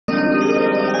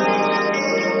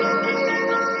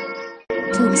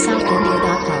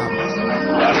toonsouthlindia.com.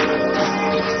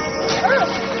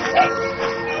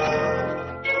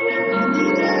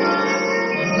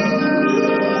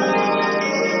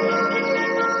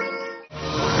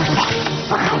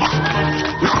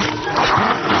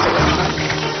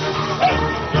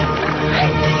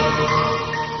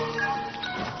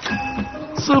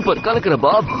 Super கலக்கிற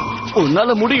pop, உன்னால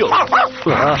முடியும்.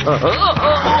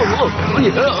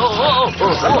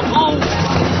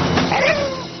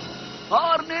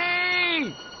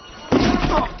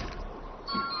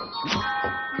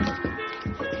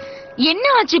 என்ன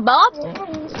ஆச்சு பாப்?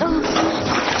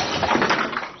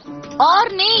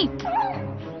 ஆர்னி,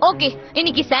 ஓகே,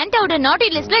 இன்னைக்கு சாண்டாவோட நாட்டி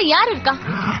லிஸ்ட்ல யார் இருக்கா?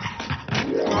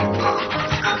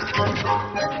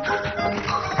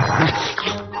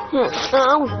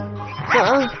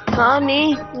 நீ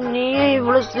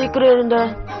இவ்வளவு சீக்கிரம் இருந்த?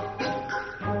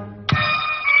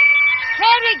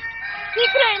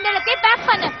 சீக்கிரம் எழுந்தளக்கே பேக்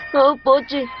பண்ணு.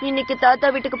 போச்சு, இன்னைக்கு தாத்தா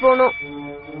வீட்டுக்கு போகணும்.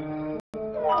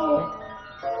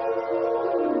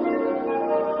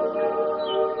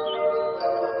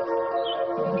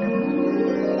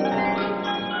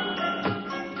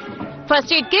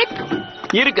 ஃபர்ஸ்ட் எய்ட் கிட்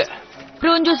இருக்கு.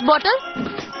 ப்ரூன் ஜூஸ்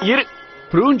பாட்டில்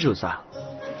ப்ரூன் ஜூஸா?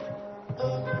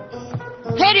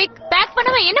 ஹெரிக், பேக்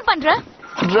பண்ணாம என்ன பண்ற?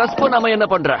 ட்ரெஸ் பண்ணாம என்ன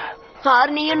பண்ற?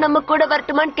 ஹார்னியும் நம்ம கூட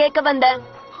வரட்டுமான்னு கேட்க வந்தேன்.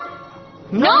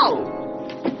 நோ,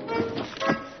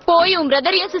 போய் உன்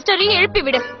பிரதரையும் சிஸ்டரையும் எழுப்பி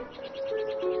விடு.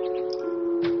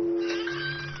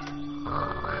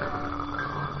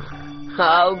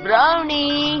 பிரவுனி,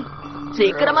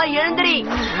 சீக்கிரமா எழுந்திரி.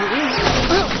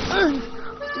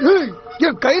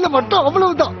 என் கையில மட்டும்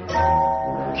அவ்வளவுதான்.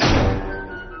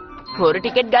 ஒரு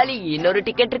டிக்கெட் காலி, இன்னொரு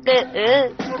டிக்கெட் இருக்கு.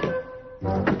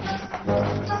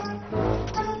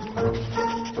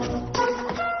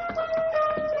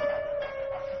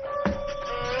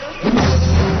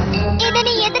 இத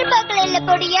நீ எதிர்பார்க்கல இல்ல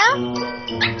பொடியா?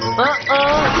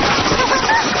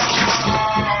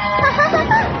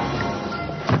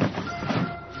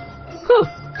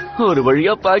 ஒரு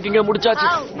வழியா பேக்கிங்க முடிச்சாச்சு.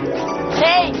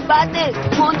 ஏய், பாத்து,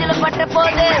 மூஞ்சில பட்ட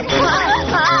போது.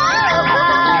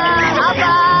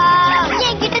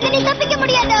 என்கிட்ட நீ தப்பிக்க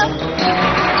முடியாது.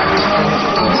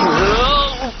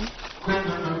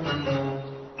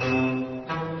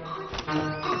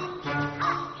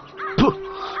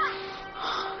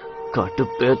 கட்டு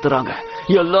பேத்துறாங்க.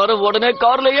 எல்லாரும் உடனே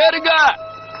கார்ல ஏறுங்க.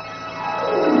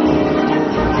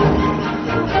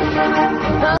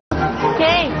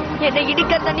 என்னை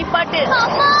இடிக்க தண்ணி பாட்டு.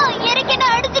 அம்மா, எனக்கு என்ன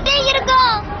அடிச்சுட்டே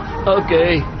இருக்கோம். ஓகே,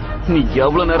 நீ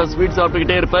எவ்வளவு நேரம் ஸ்வீட்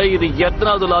சாப்பிட்டுக்கிட்டே இருப்ப? இது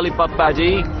எத்தனாவது லாலிபாப் பாஜி?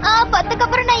 10க்கு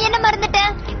அப்புறம் நான் என்ன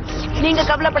மறந்துட்டேன். நீங்க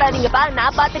கவலைப்படாதீங்கப்பா,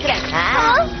 நான் பாத்துக்கிறேன்.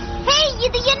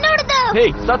 இது என்னோடது.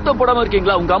 ஏய், சத்தம் போடாம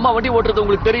இருக்கீங்களா? உங்க அம்மா வண்டி ஓட்டுறது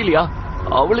உங்களுக்கு தெரியலையா?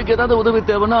 அவளுக்கு ஏதாவது உதவி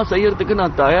தேவைன்னா செய்யறதுக்கு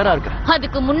நான் தயாரா இருக்கேன்.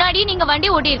 அதுக்கு முன்னாடி நீங்க வண்டி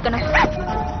ஓட்டி இருக்கணும்.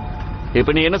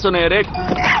 இப்ப நீ என்ன சொன்ன ரேட்?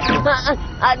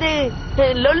 அது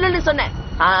லொல்லுன்னு சொன்னேன்.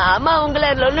 அம்மா உங்களை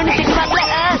லொல்லுன்னு திட்டுவாங்களே.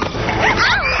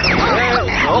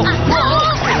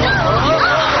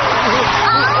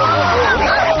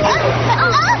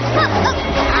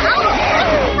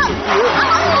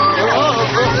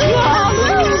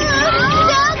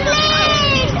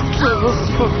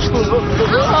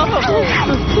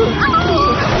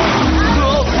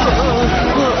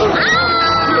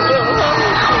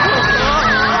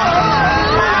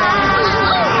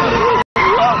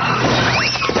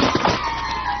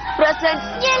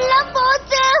 எல்லாம்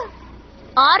போச்சு.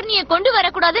 ஆர்னியை கொண்டு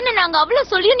வரக்கூடாதுன்னு நாங்க அவ்வளவு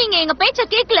சொல்லியும் நீங்க எங்க பேச்ச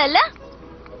கேட்கல.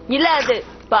 இல்ல, அது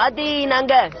பாதி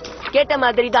நாங்க கேட்ட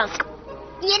மாதிரி தான்.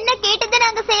 என்ன கேட்டது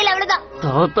நாங்க செய்யல, அவ்வளவுதான்.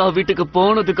 தாத்தா வீட்டுக்கு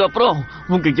போனதுக்கு அப்புறம்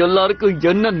உங்க எல்லாருக்கும்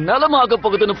என்ன நிலமாக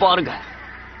போகுதுன்னு பாருங்க.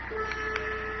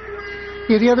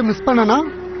 எதையாவது மிஸ் பண்ணனா?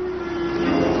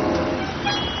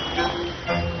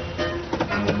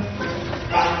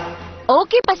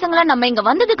 ஓகே பசங்களா, நம்ம இங்க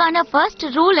வந்ததுக்கான ஃபர்ஸ்ட்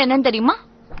ரூல் என்னன்னு தெரியுமா?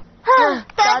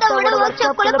 தாத்தாவோட ஒர்க்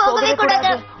ஷாப்ல போகவே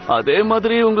கூடாது. அதே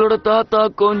மாதிரி உங்களோட தாத்தா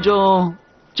கொஞ்சம்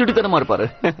சுட்டித்தனமா இருப்பாரு.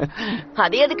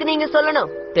 அது எதுக்கு நீங்க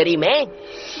சொல்லணும், தெரியுமே.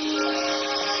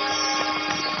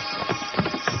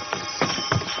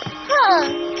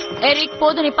 எரிக்,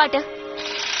 போதும் நிப்பாட்டு.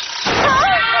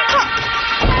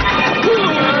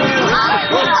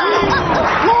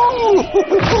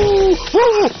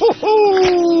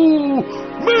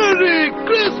 Merry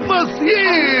Christmas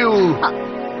Eve!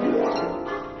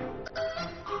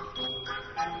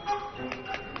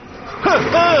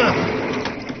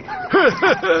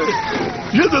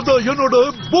 இதுதான் என்னோட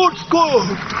போட் ஸ்கோர்.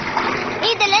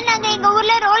 இதெல்லாம் நாங்க எங்க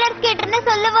ஊர்ல ரோலர் ஸ்கேட்டர்னு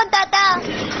சொல்லுவோம் தாத்தா.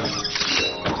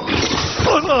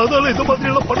 ஆனா அதால இந்த மாதிரி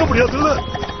எல்லாம் பண்ண முடியாதுல்ல.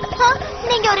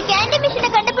 நீங்க ஒரு கேண்டி மிஷினை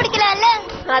கண்டுபிடிக்கலாம்ல.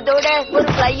 அதோட ஒரு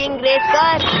ஃப்ளையிங் ரேஸ்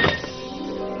கார்.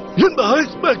 இந்த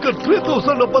ஐஸ் மேக்கர்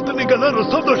 3000 பத்தி நீங்க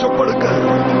எல்லாரும் சந்தோஷப்படுங்க.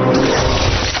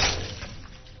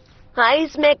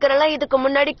 ஐஸ் மேக்கர் எல்லாம் இதுக்கு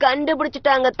முன்னாடி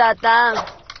கண்டுபிடிச்சிட்டாங்க தாத்தா.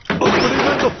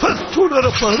 அப்படின்னா ஃபர்ஸ்ட் சூடர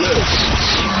பாரு.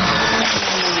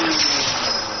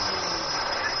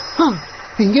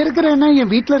 இங்க இருக்கிற என்ன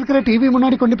என் வீட்ல இருக்கிற டிவி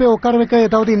முன்னாடி கொண்டு போய் உட்கார வைக்க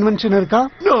ஏதாவது இன்வென்ஷன் இருக்கா?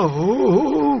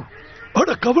 அட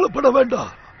கவலைப்பட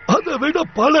வேண்டாம். அதை விட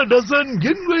பல டசன்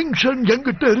இன்வென்ஷன்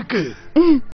என்கிட்ட இருக்கு.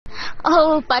 ஓ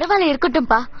பரவாயில்ல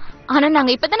இருக்கட்டும்பா. ஆனா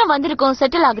நாங்க இப்பதானே வந்திருக்கோம்,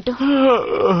 செட்டில் ஆகட்டும்.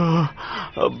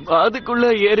 அதுக்குள்ள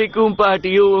ஏரிக்கும்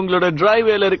பாட்டியும் உங்களோட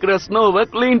டிரைவேல இருக்கிற ஸ்னோவை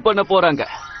கிளீன் பண்ண போறாங்க.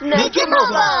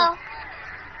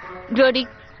 ஜோடி,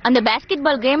 அந்த பாஸ்கெட்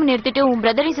பால் கேம் நிறுத்திட்டு உன்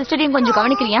பிரதரையும் சிஸ்டரையும் கொஞ்சம்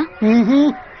கவனிக்கிறியா?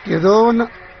 ஏதோ ஒண்ணு.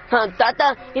 தாத்தா,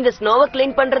 இந்த ஸ்னோவை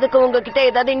கிளீன் பண்றதுக்கு உங்ககிட்ட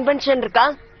ஏதாவது இன்வென்ஷன் இருக்கா?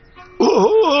 ஓ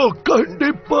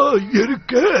கண்டிப்பா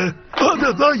இருக்கு.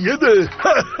 அதுதான் எது?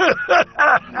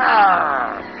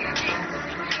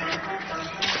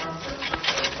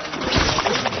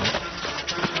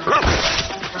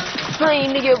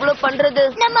 இன்னைக்கு எவ்வளவு பண்றது?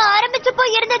 நம்ம ஆரம்பிச்சப்போ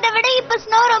இருந்ததை விட இப்ப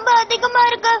ஸ்னோ ரொம்ப அதிகமா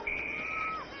இருக்கு.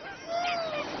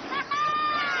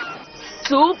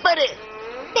 சூப்பர்.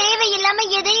 தேவையில்லாம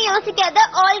எதையும் யோசிக்காத.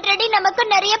 ஆல்ரெடி நமக்கு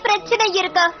நிறைய பிரச்சனை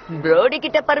இருக்கு. ப்ரோடி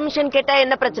கிட்ட பர்மிஷன் கேட்டா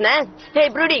என்ன பிரச்சனை? ஹே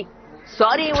ப்ரோடி,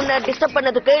 சாரி உன்னை டிஸ்டர்ப்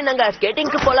பண்ணதுக்கு. நாங்க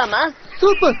ஸ்கேட்டிங்க்கு போலாமா?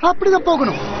 சூப்பர், அப்படிதான்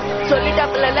போகணும்.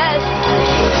 சொல்லிட்டாப்ல.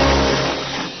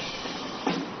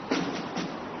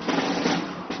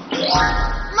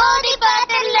 மோதி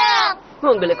பாத்துடலாம்.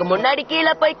 உங்களுக்கு முன்னாடி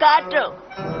கீழே போய் காட்டுறோம்.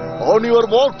 On your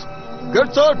marks, get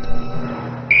set.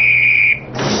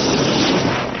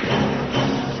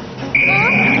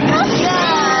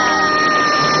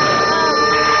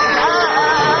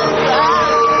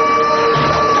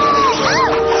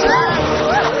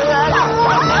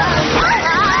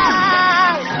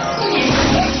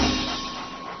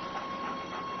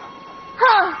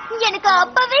 எனக்கு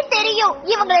அப்பவே தெரியும்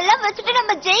இவங்க எல்லாம் வச்சுட்டு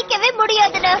நம்ம ஜெயிக்கவே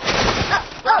முடியாதுன்னு.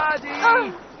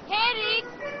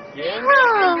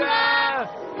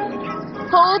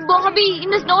 ஓ பாபி,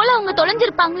 இந்த ஸ்னோல அவங்க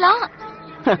தொலைஞ்சிருப்பாங்களா?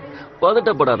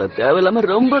 பதட்டப்படாத, தேவையில்லாம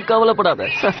ரொம்ப கவலைப்படாத.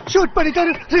 ஷூட்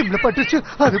பண்ணிட்டாரு, ரிம்ல பட்டுச்சு,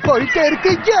 அது போயிட்டே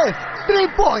இருக்கு. 3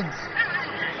 points.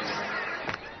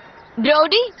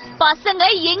 ப்ரோடி, பசங்க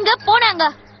எங்க போனாங்க?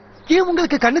 ஏன்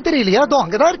உங்களுக்கு கண்ணு தெரியலையா? அதோ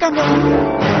அங்கதான் இருக்காங்க.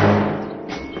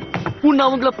 உன்னை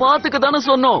அவங்கள பாத்துக்க தானே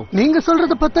சொன்னோம். நீங்க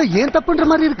சொல்றத பார்த்தா ஏன் தப்புன்ற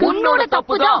மாதிரி இருக்கு. உன்னோட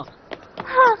தப்புதான்.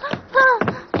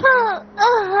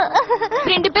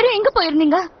 2 பேரும் எங்க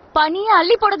போயிருந்தீங்க? பனிய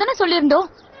அள்ளி போட தானே சொல்லிருந்தோம்.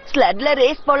 ஸ்லட்ல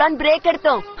ரேஸ் போலான்னு பிரேக்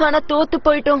எடுத்தோம், ஆனா தோத்து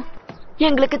போயிட்டோம்.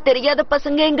 எங்களுக்கு தெரியாத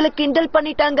பசங்க எங்களை கிண்டல்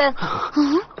பண்ணிட்டாங்க.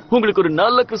 உங்களுக்கு ஒரு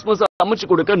நல்ல கிறிஸ்துமஸ்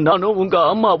அமைச்சு கொடுக்க நானும் உங்க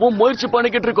அம்மாவும் முயற்சி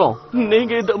பண்ணிக்கிட்டு இருக்கோம்.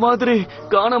 நீங்க இந்த மாதிரி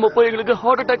காணாம போய் எங்களுக்கு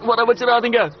ஹார்ட் அட்டாக் வர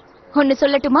வச்சிடாதீங்க. ஒன்னு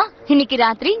சொல்லட்டுமா? இன்னைக்கு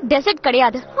ராத்திரி டெசர்ட்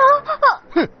கிடையாது.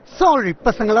 சாரி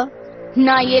பசங்களா,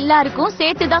 நான் எல்லாருக்கும்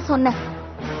சேர்த்துதான் சொன்னேன்.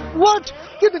 வாட்?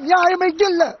 இது நியாயமே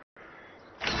இல்ல.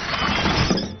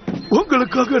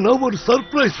 உங்களுக்காக நான் ஒரு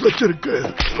சர்ப்ரைஸ் வச்சிருக்கேன்.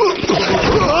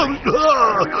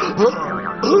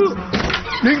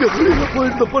 நீங்க வெளியில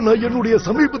போயிருந்தப்ப நான் என்னுடைய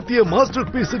சமீபத்திய மாஸ்டர்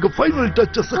பீஸுக்கு ஃபைனல்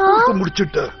டச்சஸ் கொடுத்து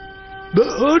முடிச்சிட்டேன். The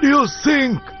audio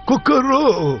sync குக்கரோ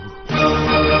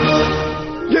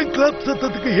N clap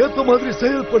சத்தத்துக்கு ஏத்த மாதிரி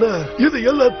செயல்பட இது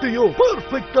எல்லாத்தையும்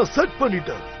பெர்ஃபெக்ட்டா செட்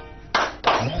பண்ணிட்டேன்.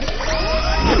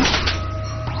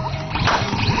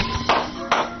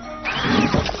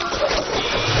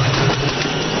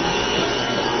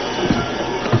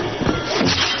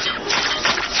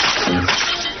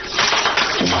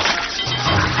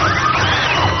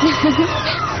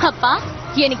 அப்பா,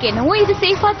 எனக்கு என்னவோ இது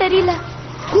சேஃபா தெரியல.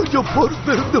 கொஞ்சம்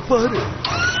பொறுத்து இருந்து பாரு.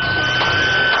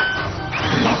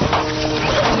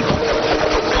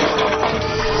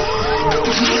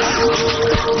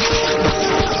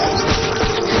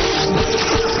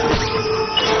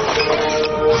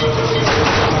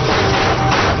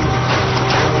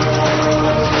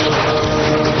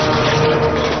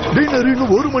 டின்னர்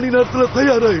இன்னும் 1 மணி நேரத்துல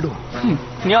தயாராயிடும்.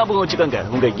 ஞாபகம் வச்சுக்கோங்க,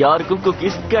 உங்க யாருக்கும்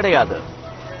குக்கீஸ் கிடையாது.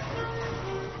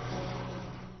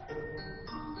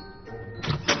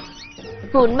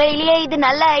 உண்மையிலேயே இது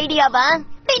நல்ல ஐடியாவா?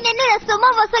 பின்ன என்ன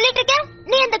சும்மாவா சொல்லிட்டு இருக்க?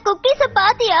 நீ அந்த குக்கீஸ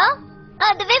பாத்தியா?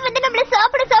 அதுவே வந்து நம்மள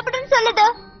சாப்பிடுன்னு சொல்லுது.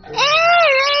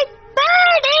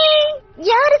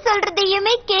 யாரு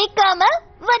சொல்றதையுமே கேட்காம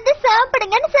வந்து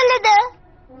சாப்பிடுங்கன்னு சொல்லுது.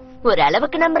 ஒரு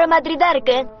அளவுக்கு நம்புற மாதிரி தான்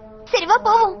இருக்கு. சரி வா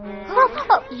போவோம்.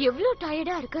 எவ்வளவு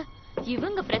டயர்டா இருக்கு.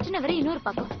 இவங்க பிரச்சனை வரை இன்னொரு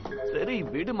பக்கம். சரி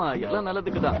விடுமா, எல்லாம்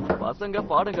நல்லதுக்குதான். பசங்க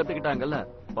பாடம் கத்துக்கிட்டாங்கல்ல,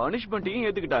 பனிஷ்மெண்ட்டையும்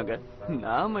ஏத்துக்கிட்டாங்க.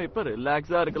 நாம இப்ப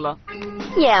ரிலாக்ஸா இருக்கலாம்.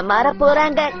 ஏமாற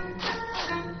போறாங்க.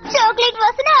 சாக்லேட்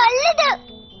வாசனை அள்ளுது.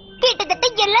 கிட்டத்தட்ட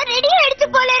எல்லாம் ரெடி ஆயிடுச்சு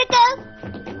போல இருக்கு.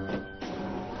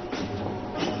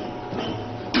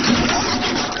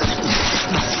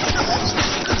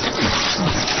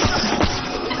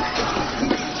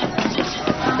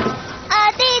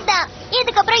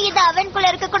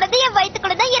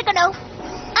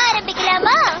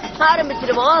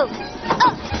 ஆரம்பிச்சிருவோம்.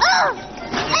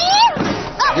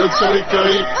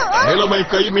 எச்சரிக்கை, நிலைமை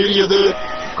கைமீறியது,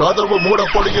 கதவு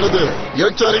மூடப்படுகிறது.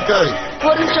 எச்சரிக்கை.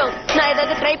 ஒரு நிமிஷம், நான்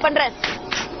ஏதாவது ட்ரை பண்றேன்.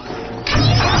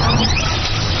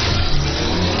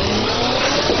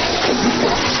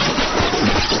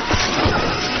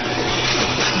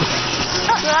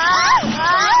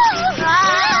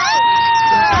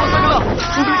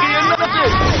 உங்களுக்கு என்னாச்சு?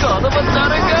 கதவை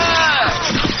தரங்க.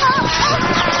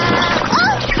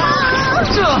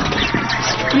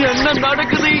 என்ன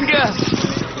நடக்குது இங்க?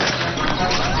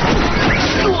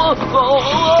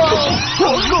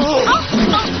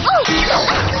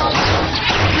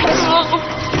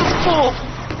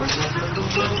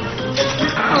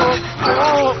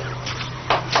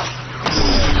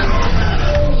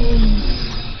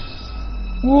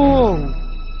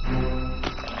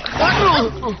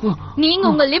 நீங்க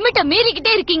உங்க லிமிட்ட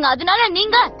மீறிக்கிட்டே இருக்கீங்க. அதனால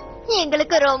நீங்க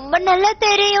எங்களுக்கு ரொம்ப நல்லா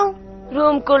தெரியும்.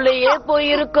 ரூம்குள்ளேயே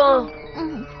போயிருக்கோம்.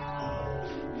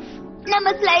 நம்ம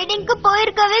ஸ்லைடிங்க்கு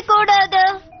போயிருக்கவே கூடாது.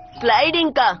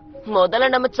 ஸ்லைடிங்கா? முதல்ல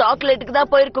நம்ம சாக்லேட்டுக்கு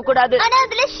தான் போயிருக்க கூடாது. ஆனா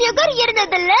அதுல சுகர்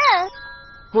இருந்ததுல்ல.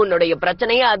 உன்னுடைய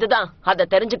பிரச்சனையே அதுதான், அத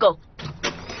தெரிஞ்சுக்கோ.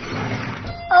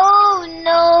 ஓ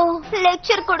நோ,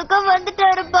 லெக்சர் கொடுக்க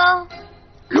வந்துட்டாருப்பா.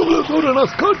 இவ்வளவு தூரம்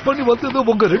நான் ஸ்கர்ட் பண்ணி வந்தது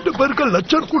உங்க 2 பேருக்கு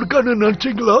லட்சம் கொடுக்கான்னு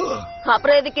நினைச்சீங்களா?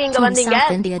 அப்புறம் எதுக்கு இங்க வந்தீங்க?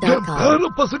 என் பேர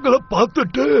பசங்களை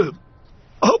பார்த்துட்டு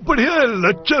அப்படியே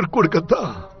லட்சம்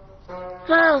கொடுக்கத்தான்.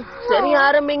 சரி,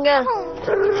 ஆரம்பிங்க.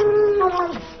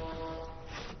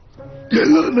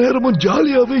 எல்லா நேரமும்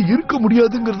ஜாலியாவே இருக்க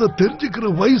முடியாதுங்கறத தெரிஞ்சுக்கிற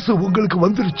வயசு உங்களுக்கு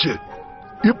வந்துருச்சு.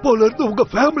 இப்போல இருந்து உங்க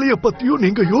ஃபேமிலிய பத்தியும்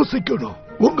நீங்க யோசிக்கணும்.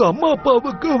 உங்க அம்மா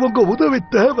அப்பாவுக்கு உங்க உதவி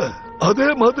தேவை. அதே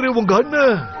மாதிரி உங்க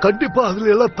அண்ணன் கண்டிப்பா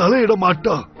அதுல எல்லாம் தலையிட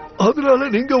மாட்டான். அதனால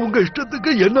நீங்க உங்க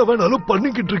இஷ்டத்துக்கு என்ன வேணாலும்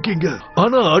பண்ணிக்கிட்டு இருக்கீங்க.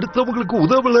 ஆனா அடுத்தவங்களுக்கு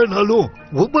உதவலைனாலும்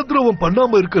உபதிரவம்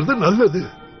பண்ணாம இருக்கிறது நல்லது.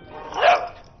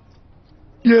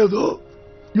 ஏதோ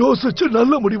யோசிச்சு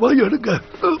நல்ல முடிவா எடுங்க.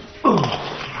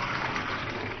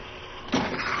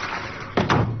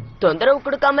 தொந்தரவு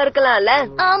கொடுக்காம இருக்கலாம்ல?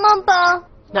 ஆமாப்பா.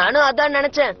 நானும் அதான்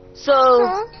நினைச்சேன். சோ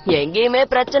எங்கேயுமே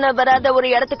பிரச்சனை வராத ஒரு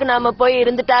இடத்துக்கு நாம போய்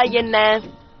இருந்துட்டா என்ன?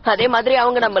 அதே மாதிரி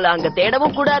அவங்க நம்மள அங்க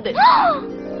தேடவும் கூடாது.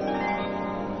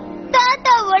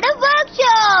 தாத்தாவோட ஒர்க்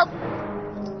ஷாப்.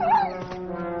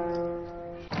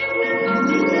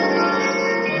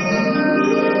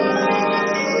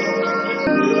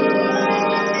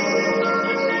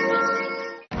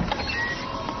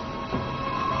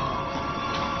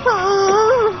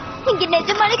 இங்க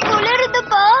நிஜமாலே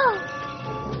குளிருதுப்பா.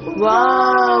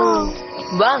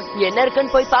 வா, என்ன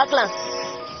இருக்குன்னு போய் பார்க்கலாம்.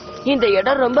 இந்த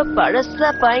இடம் ரொம்ப பழசா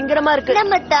பயங்கரமா இருக்கு.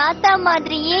 நம்ம தாத்தா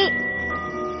மாதிரியே.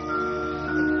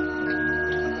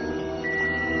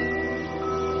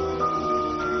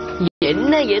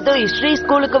 என்ன ஏதோ ஹிஸ்டரி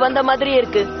ஸ்கூலுக்கு வந்த மாதிரி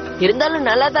இருக்கு. இருந்தாலும்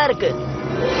நல்லா தான் இருக்கு.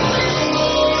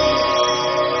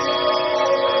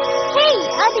 ஹேய்,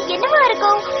 அது என்னவா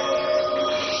இருக்கும்?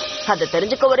 அத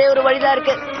தெரிஞ்சுக்க ஒரே ஒரு வழிதான்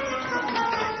இருக்கு.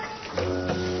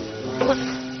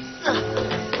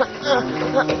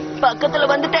 பக்கத்துல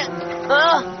வந்துட்டேன்.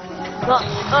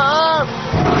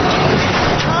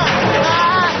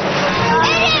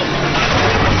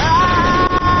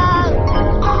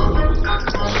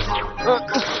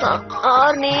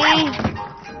 ஆர்னி,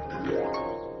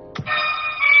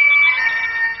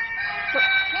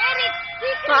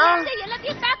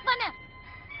 எல்லாத்தையும் பேக் பண்ணு.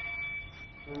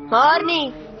 ஆர்னி,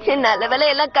 நல்ல வேலை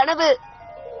எல்லாம் கனவு.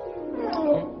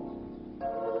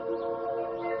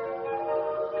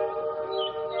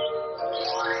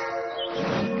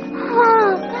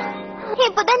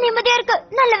 இப்பதான் நிம்மதியா இருக்கு.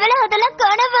 நல்ல வேலை அதெல்லாம்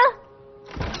கனவு.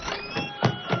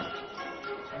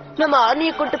 நம்ம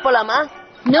ஆர்னியை கூட்டு போலாமா?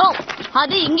 நோ,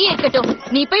 அது இங்கேயே இருக்கட்டும்.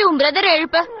 நீ போய் உன் பிரதரை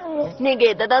எழுப்ப. நீங்க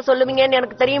எதான் சொல்லுவீங்கன்னு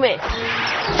எனக்கு தெரியுமே.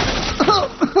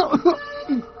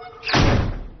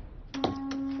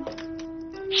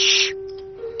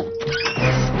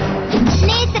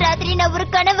 நேத்து ராத்திரி நான் ஒரு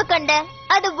கனவு கண்டேன்.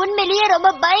 அது உண்மையிலேயே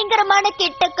ரொம்ப பயங்கரமான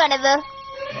கெட்ட கனவு.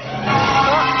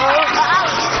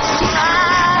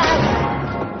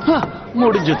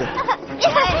 முடிஞ்சது.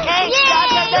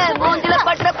 மூஞ்சில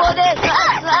பற்ற போது.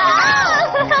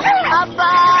 அப்பா,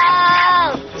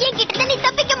 என்கிட்ட நீ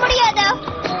தப்பிக்க முடியாதா?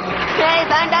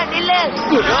 வேண்டாம், நில்லு.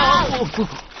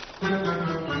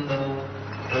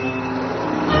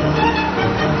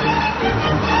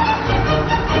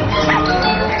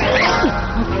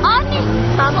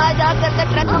 அம்மா, ஜாக்கிரதை,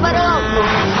 ட்ரக் வரும்.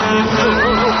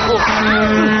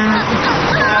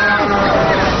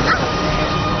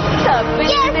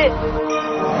 தப்பிச்சு.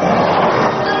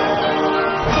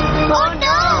 Oh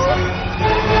no!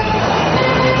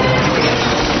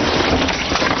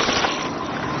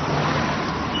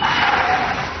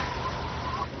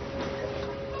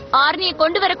 ஆர்னியை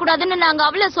கொண்டு வரக்கூடாதுன்னு நாங்க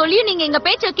அவ்வளவு சொல்லியும் நீங்க எங்க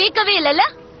பேச்ச கேட்கவே இல்லல்ல.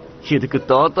 இதுக்கு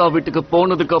தாத்தா வீட்டுக்கு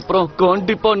போனதுக்கு அப்புறம்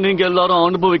கண்டிப்பா நீங்க எல்லாரும்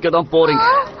அனுபவிக்க தான் போறீங்க.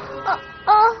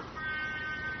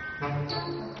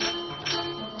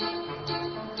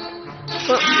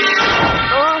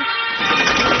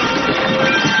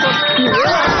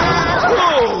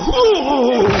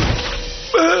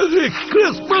 Merry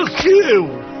Christmas eve.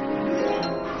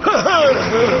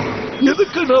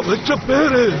 எதுக்கு நான் வச்ச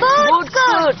பேரு?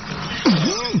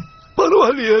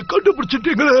 பரவாயில்லையே,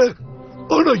 கண்டுபிடிச்சிட்டீங்களே.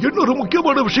 ஆனா இன்னொரு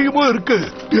முக்கியமான விஷயமும் இருக்கு.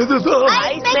 இதுதான்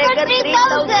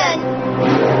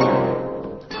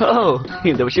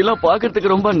இந்த விஷயம்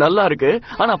பாக்குறதுக்கு ரொம்ப நல்லா இருக்கு.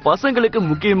 ஆனா பசங்களுக்கு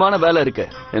முக்கியமான வேலை இருக்கு.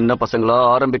 என்ன பசங்களா,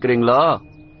 ஆரம்பிக்கிறீங்களா?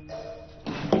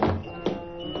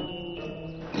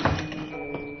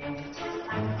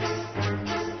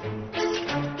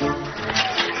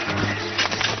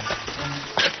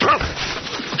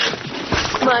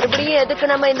 மறுபடியும் எதுக்கு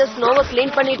நம்ம இந்த ஸ்னோவை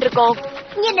கிளீன் பண்ணிட்டு இருக்கோம்?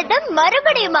 என்னது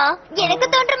மறுபடியுமா? எனக்கு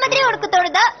தோன்ற மாதிரி உனக்கு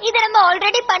தோணுதா இத நம்ம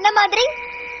ஆல்ரெடி பண்ண மாதிரி?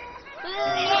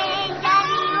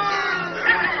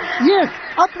 எஸ்,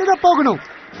 அப்படிதான் போகணும்.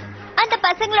 அந்த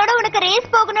பசங்களோட உனக்கு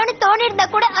ரேஸ் போகணும்னு தோணி இருந்தா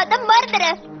கூட அத மறந்துற.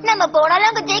 நம்ம போனாலும்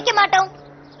அங்க ஜெயிக்க மாட்டோம்.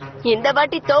 இந்த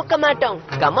வாட்டி தோக்க மாட்டோம்.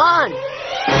 Come on.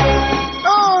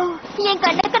 ஓ, என்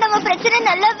கண்ணுக்கு நம்ம பிரச்சனை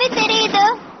நல்லாவே தெரியுது.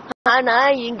 ஆனா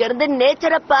இங்க இருந்து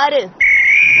நேச்சரை பாரு.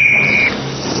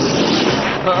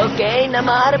 ஓகே,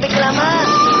 நம்ம ஆரம்பிக்கலாமா?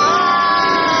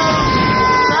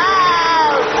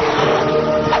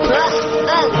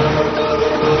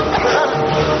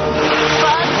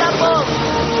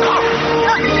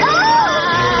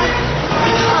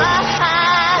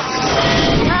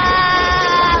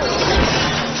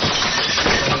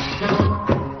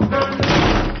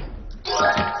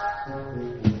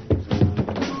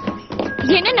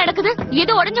 என்ன நடக்குது?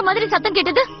 ஏதோ உடைஞ்ச மாதிரி சத்தம்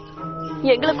கேட்டது.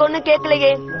 எங்களுக்கு ஒண்ணும்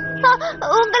கேட்கலையே.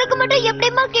 உங்களுக்கு மட்டும்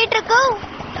எப்படிமா கேட்டிருக்கோம்?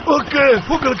 ஓகே,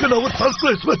 உங்களுக்கு நான் ஒரு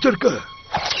சர்ப்ரைஸ் வச்சிருக்கேன்.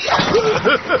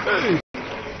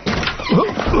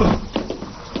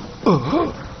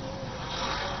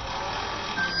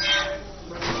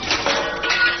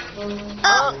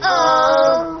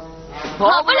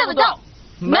 அவ்வளவுதான்,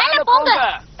 மேல போங்க.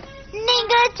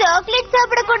 நீங்க சாக்லேட்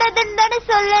சாப்பிட கூடாதுன்னு தானே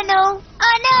சொல்லணும்.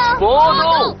 ஆனா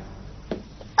போதும்.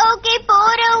 ஓகே,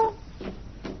 போறோம்.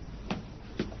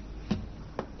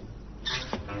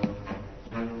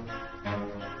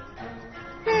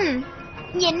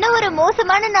 என்ன ஒரு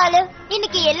மோசமான நாள்.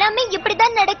 இன்னைக்கு எல்லாமே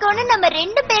இப்படிதான் நடக்கும்னு நம்ம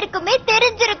ரெண்டு பேருக்குமே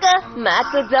தெரிஞ்சிருக்கு.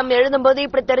 மேத்ஸ் எக்ஸாம் எழுதும் போது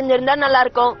இப்படி தெரிஞ்சிருந்தா நல்லா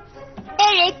இருக்கும்.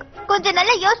 எரிக், கொஞ்சம்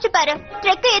நல்லா யோசிச்சு பாரு.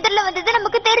 ட்ரக் எதிரில வந்தது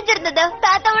நமக்கு தெரிஞ்சிருந்தது.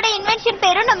 தாத்தாவோட இன்வென்ஷன்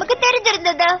பேரும் நமக்கு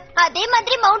தெரிஞ்சிருந்தது. அதே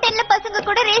மாதிரி மவுண்டன்ல பசங்க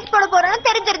கூட ரேஸ் போட போறோம்னு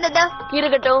தெரிஞ்சிருந்தது.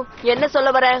 இருக்கட்டும், என்ன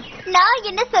சொல்ல வர? நான்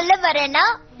என்ன சொல்ல வரேன்னா,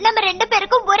 நம்ம ரெண்டு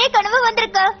பேருக்கும் ஒரே கனவு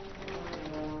வந்திருக்கு.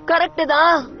 கரெக்ட்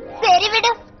தான். சரி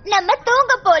விடு, நம்ம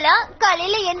தூங்க போலாம்.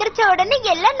 காலையில எந்திரிச்ச உடனே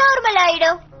எல்லாம் நார்மல்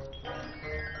ஆயிடும்.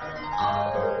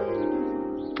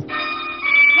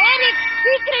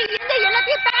 சீக்கிரம் இந்த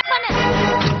எல்லாத்தையும் பேக் பண்ணு.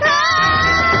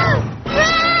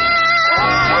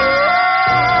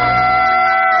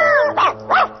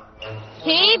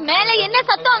 ஹே, மேல என்ன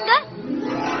சத்தம் அங்க?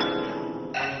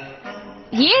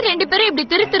 ஏன் ரெண்டு பேரும் இப்படி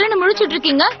திரு திருன்னு முழிச்சிட்டு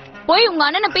இருக்கீங்க? போய் உங்க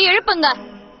அண்ணனை போய் எழுப்புங்க.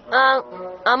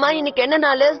 ஆமா, இன்னைக்கு என்ன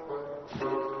நாள்?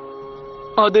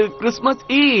 அது கிறிஸ்மஸ்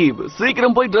ஈவ்.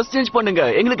 சீக்கிரம் போய் ட்ரெஸ் சேஞ்ச் பண்ணுங்க.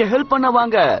 எங்களுக்கு ஹெல்ப் பண்ண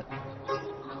வாங்க.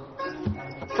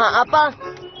 அப்பா,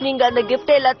 நீங்க அந்த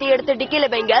கிஃப்ட் எல்லாத்தையும் எடுத்து டிக்கில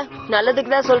வைங்க.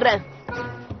 நல்லதுக்கு தான் சொல்றேன்.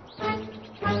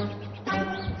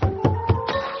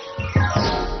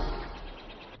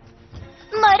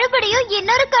 மறுபடியும்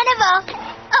இன்னொரு கனவா?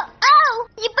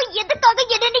 இப்ப எதுக்காக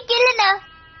என்ன கேளுனா?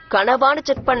 கனவான்னு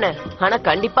செக் பண்ண, ஆனா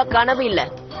கண்டிப்பா கனவு இல்ல.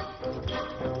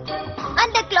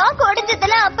 அந்த கிளாக்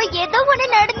உடைஞ்சதுல அப்ப ஏதோ ஒண்ணு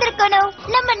நடந்திருக்கணும்.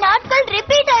 நம்ம நாட்கள்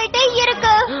ரிப்பீட் ஆயிட்டே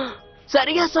இருக்கு.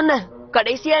 சரியா சொன்ன.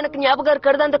 கடைசியா எனக்கு ஞாபகம்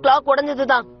இருக்கிறது அந்த கிளாக்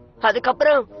உடைஞ்சதுதான்.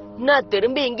 அதுக்கப்புறம் நான்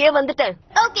திரும்பி இங்கே வந்துட்டேன்.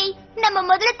 ஓகே, நம்ம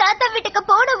முதல்ல தாத்தா வீட்டுக்கு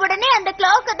போன உடனே அந்த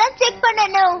கிளாக்க தான் செக்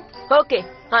பண்ணணும். ஓகே,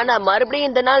 ஆனா மறுபடியும்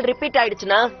இந்த நாள் ரிப்பீட்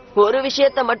ஆயிடுச்சுன்னா ஒரு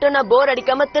விஷயத்த மட்டும் நான் போர்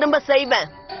அடிக்காம திரும்ப செய்வேன்.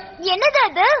 என்னது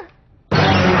அது?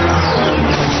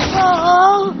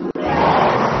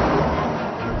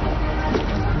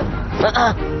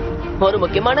 ஒரு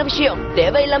முக்கியமான விஷயம்.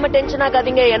 தேவையில்லாம டென்ஷன்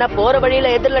ஆகாதீங்க. ஏன்னா போற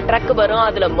வழியில எதிரில ட்ரக் வரும்,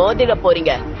 அதுல மோதிட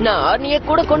போறீங்க. நான் ஆர்னிய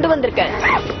கூட கொண்டு வந்திருக்கேன்.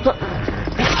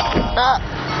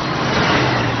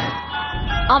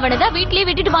 அவனதான் வீட்லயே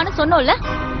விட்டுட்டு வான்னு சொன்னோம்ல.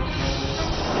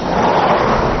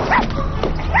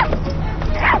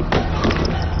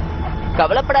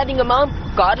 கவலைப்படாதீங்க மாம்,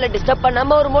 கார்ல டிஸ்டர்ப்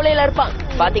பண்ணாம ஒரு மூலையில இருப்பான்.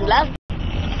 பாத்தீங்களா?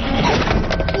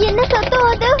 என்ன சத்தம்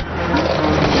அது?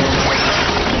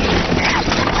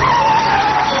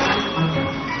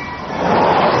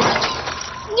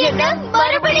 என்ன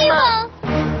மறுபடியும்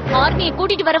ஆர்மியை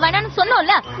கூட்டிட்டு வர வேணாம்னு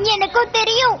சொன்னோம்ல. எனக்கும்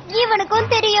தெரியும், இவனுக்கும்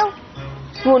தெரியும்.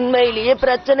 உண்மையிலேயே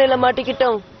பிரச்சனையில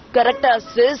மாட்டிக்கிட்டோம். கரெக்டா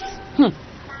சிஸ்?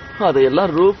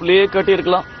 அதையெல்லாம் ரூஃப்லயே கட்டி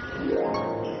இருக்கலாம்.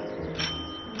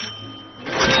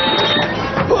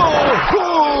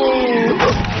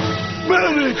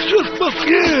 Merry Christmas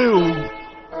Eve!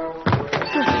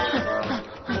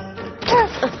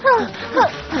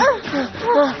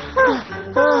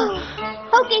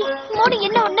 Okay, Modi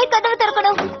என்ன உடனே கதவு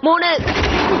திறக்கணும். 3.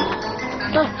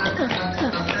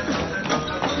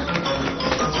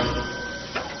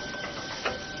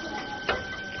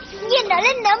 என்னால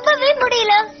நம்பவே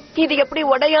முடியல. இது எப்படி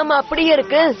உடையாம அப்படியே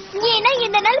இருக்கு? ஏன்னா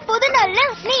இந்த நாள் புது நாள்ல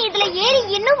நீ இதுல ஏறி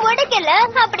இன்னும் உடைக்கல.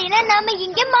 அப்படின்னா நாம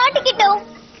இங்க மாட்டிக்கிட்டோம்.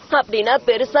 அப்படின்னா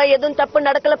பெருசா எதுவும் தப்பு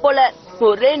நடக்கல போல.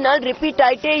 ஒரே நாள் ரிப்பீட்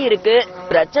ஆயிட்டே இருக்கு.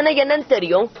 பிரச்சனை என்னன்னு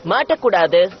தெரியும்,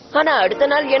 மாட்டக்கூடாது. ஆனா அடுத்த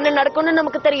நாள் என்ன நடக்கும்னு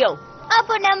நமக்கு தெரியும்.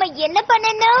 அப்போ நாம என்ன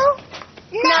பண்ணணும்?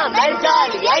 நாம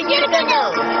ஜாலியா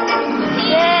இருக்கணும்.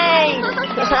 ஏய்.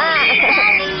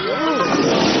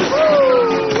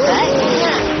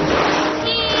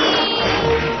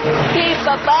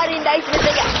 இப்ப பாரு இந்த ஐஸ்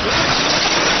வித்தைய.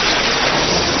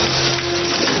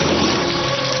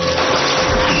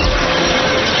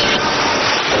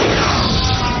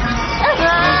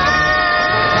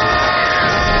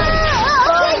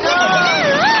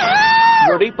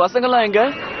 பசங்கெல்லாம் எங்க?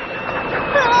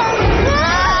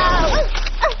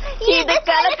 இது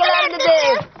கலக்கலா இருந்தது.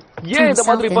 ஏன் இந்த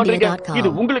மாதிரி பண்றீங்க? இது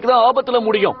உங்களுக்கு தான் ஆபத்துல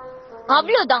முடியும்.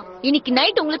 அவ்வளவுதான். இன்னைக்கு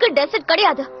நைட் உங்களுக்கு டெசர்ட்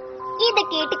கிடையாது. இத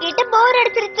கேட்டு கேட்டு போர்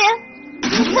அடிச்சிருச்சு.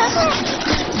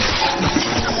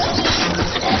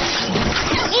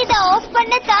 இத ஆஃப்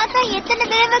பண்ண தாத்தா எத்தனை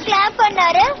தடவை கிளாப்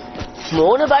பண்ணாரு?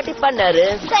 3 வாட்டி பண்ணாரு.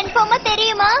 கன்ஃபார்மா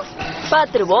தெரியுமா?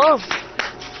 பாத்துருவோம்.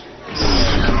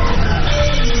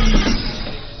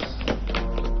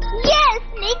 எஸ்,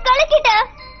 நீ கலக்கிட்ட.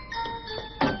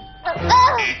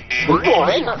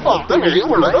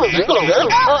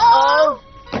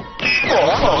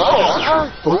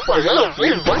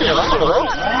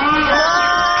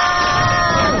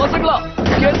 பசங்களா,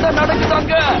 என்ன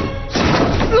நடக்குதாங்க?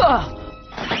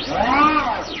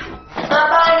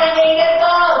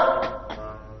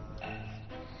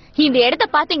 இந்த இடத்த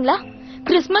பாத்தீங்களா?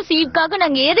 கிறிஸ்துமஸ் ஈவ்காக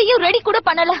நாங்க எதையும் ரெடி கூட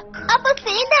பண்ணல. அப்ப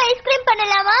சேர்ந்து ஐஸ்கிரீம்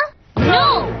பண்ணலாமா? நோ.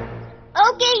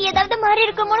 ஓகே, ஏதாவது மாறி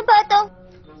இருக்குமோன்னு பார்த்தோம்.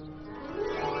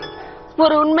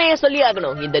 ஒரு உண்மையை சொல்லி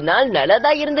ஆகணும், இந்த நாள்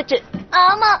நல்லதா இருந்துச்சு.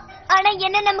 ஆமா, ஆனா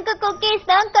என்ன நமக்கு குக்கீஸ்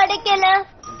தான் கிடைக்கல.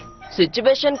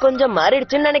 சிச்சுவேஷன் கொஞ்சம்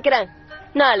மாறிடுச்சுன்னு நினைக்கிறேன்.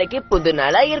 நாளைக்கு புது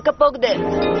நாளா இருக்க போகுது.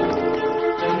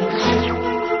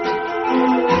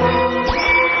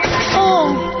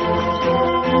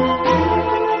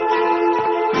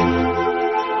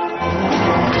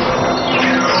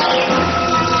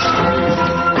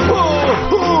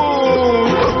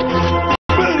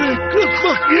 Merry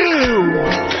Christmas Eve!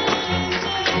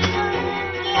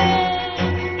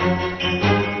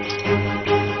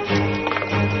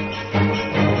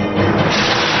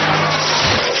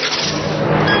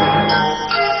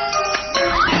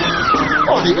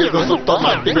 அதிவேக சுத்தம்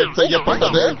ஆக்டிவேட்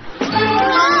செய்யப்பட்டது.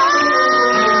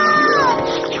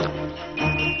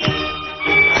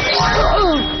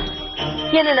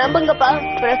 என்ன நம்புங்கப்பா,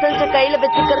 பிரசன்ஸ கையில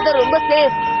வச்சுக்கிறது ரொம்ப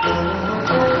safe.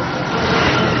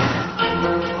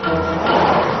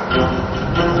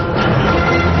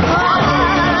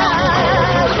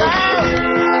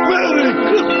 Merry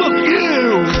Christmas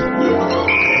Eve!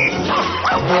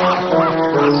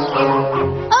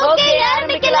 Okay,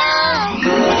 ஆரம்பிக்கலாம்.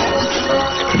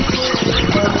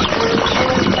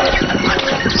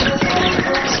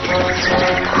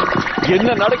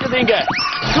 என்ன நடக்குதுங்க?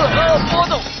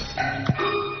 போதும்.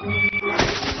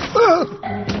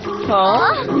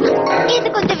 இது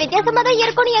கொஞ்சம் வித்தியாசமா தான்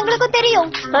இருக்கும்னு எங்களுக்கும் தெரியும்.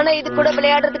 ஆனா இது கூட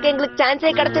விளையாடுறதுக்கு எங்களுக்கு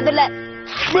சான்ஸே கிடைச்சது இல்ல.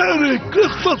 Merry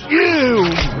Christmas Eve!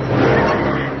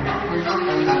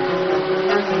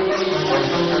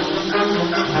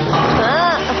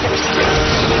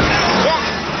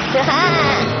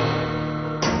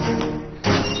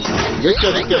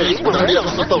 எச்சரிக்கை,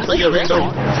 உடனடியாக சுத்தம் செய்ய வேண்டும்.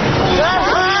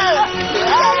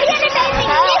 சரியான timing.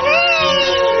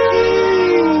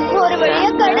 ஒரு வழியா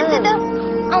கிடைச்சது.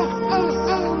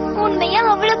 உண்மையா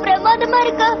அவ்வளவு பிரமாதமா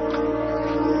இருக்கா?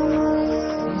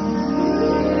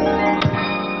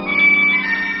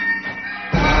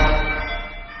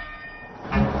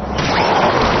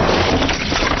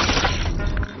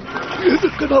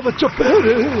 எதுக்கு நான் வச்ச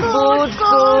பேரு? Good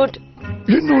good.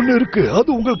 இன்னொன்னு இருக்கு, அது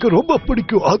உங்களுக்கு ரொம்ப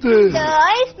பிடிக்கும். அது The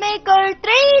Ice Maker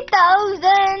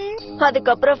 3000.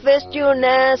 அதுக்கப்புறம்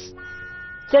ஃபெஸ்டிவ்னஸ்.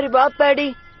 சரி வா பேடி,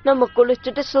 நம்ம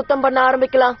குளிச்சுட்டு சுத்தம் பண்ண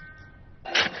ஆரம்பிக்கலாம்.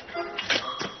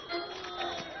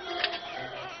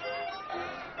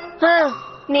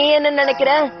 நீ என்ன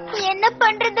நினைக்கிற? என்ன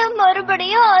பண்றது,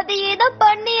 மறுபடியும் அதையே தான்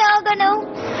பண்ணி ஆகணும்.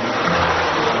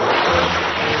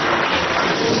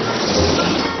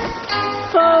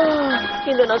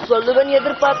 இத நான் சொல்லுவேன்னு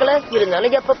எதிர்பார்க்கல.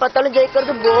 இருந்தாலும் எப்ப பார்த்தாலும்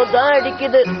ஜெயிக்கிறது போர் தான்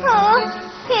அடிக்குது.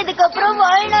 இதுக்கப்புறம்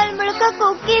வாழ்நாள் முழுக்க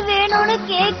குக்கி வேணும்னு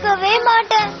கேட்கவே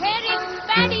மாட்டேன்.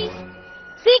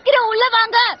 சீக்கிரம் உள்ள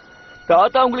வாங்க.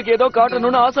 தாத்தா உங்களுக்கு ஏதோ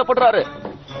காட்டணும்னு ஆசைப்படுறாரு.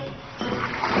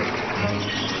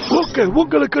 ஓகே,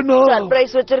 உங்களுக்கு நான்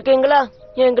சர்ப்ரைஸ் வச்சிருக்கீங்களா?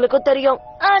 எங்களுக்கும் தெரியும்.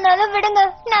 ஆனாலும் விடுங்க,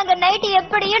 நாங்க நைட்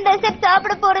எப்படியும் டெசர்ட்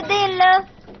சாப்பிட போறதே இல்ல.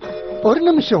 ஒரு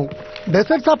நிமிஷம்,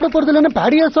 டெசர்ட் சாப்பிட போறது இல்லைன்னு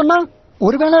பேடியா சொன்னா?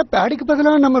 ஒருவேளை பேடிக்கு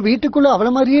பதிலா நம்ம வீட்டுக்குள்ள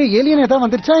அவள மாதிரியே ஏலியன் ஏதாவது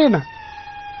வந்துருச்சா என்ன?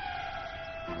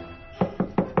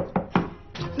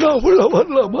 நான் உள்ள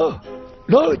வரலாமா?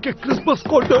 நாளைக்கு கிறிஸ்துமஸ்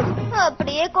கொண்டாடு.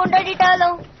 அப்படியே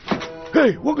கொண்டாடிட்டாலும்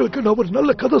ஹேய், உங்களுக்கு நான் ஒரு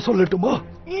நல்ல கதை சொல்லட்டுமா?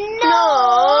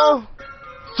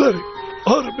 சரி,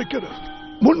 ஆரம்பிக்கிறேன்.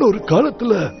 முன்னொரு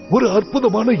காலத்துல ஒரு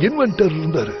அற்புதமான இன்வென்டர்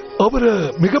இருந்தாரு. அவரை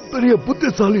மிகப்பெரிய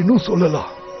புத்திசாலின்னு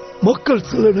சொல்லலாம். மக்கள்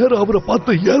சில நேரம் அவரை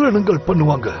பார்த்து ஏளனங்கள்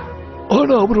பண்ணுவாங்க.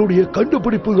 ஆனா அவருடைய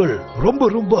கண்டுபிடிப்புகள் ரொம்ப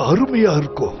ரொம்ப அருமையா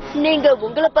இருக்கும். நீங்க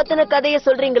உங்களை பத்தின கதைய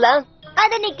சொல்றீங்களா?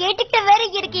 அத நீ கேட்டுக்கிட்ட வேற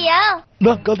இருக்கியா?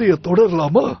 நான் கதையை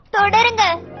தொடரலாமா? தொடருங்க.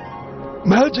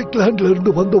 மேஜிக் லேண்ட்ல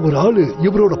இருந்து வந்த ஒரு ஆளு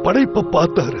இவரோட படைப்பை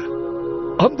பார்த்தாரு.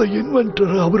 அந்த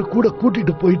இன்வென்டரை அவரு கூட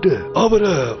கூட்டிட்டு போயிட்டு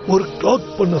அவரை ஒரு கிளாக்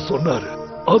பண்ண சொன்னாரு.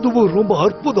 அதுவும் ரொம்ப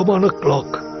அற்புதமான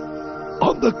கிளாக்.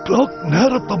 அந்த கிளாக்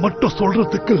நேரத்தை மட்டும்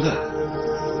சொல்றதுக்கு இல்ல,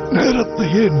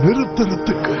 நேரத்தையே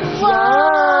நிறுத்துறதுக்கு.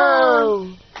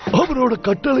 அவரோட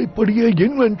கட்டளைப்படியே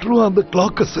இன்வென்டரும் அந்த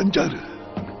கிளாக்க செஞ்சாரு.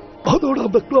 அதோட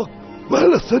அந்த கிளாக்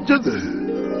வேலை செஞ்சது.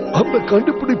 அந்த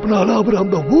கண்டுபிடிப்பினால அவர்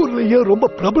அந்த ஊர்லயே ரொம்ப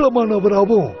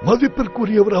பிரபலமானவராகவும்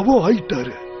மதிப்பிற்குரியவராகவும்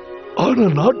ஆயிட்டாரு. ஆனா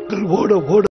நாட்கள் ஓட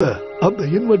ஓட அந்த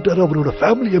இன்வென்டர் அவரோட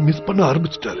ஃபேமிலியை மிஸ் பண்ண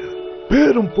ஆரம்பிச்சிட்டாரு.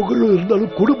 பேரும் புகழும்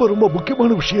இருந்தாலும் குடும்பம் ரொம்ப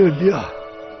முக்கியமான விஷயம் இல்லையா?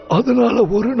 அதனால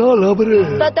ஒரு நாள் அவரு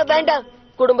தாத்தா வேண்டாம்,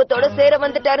 குடும்பத்தோட சேர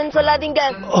வந்துட்டாருன்னு சொல்லாதீங்க.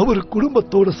 அவர்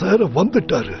குடும்பத்தோட சேர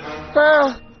வந்துட்டாரு.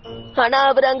 ஆனா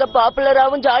அவர் அங்க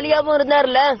பாப்புலராவும் ஜாலியாவும்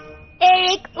இருந்தார்ல.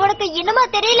 எரிக், உனக்கு இன்னுமா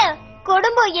தெரியல?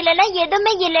 குடும்பம் இல்லனா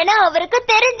எதுவுமே இல்லனா அவருக்கு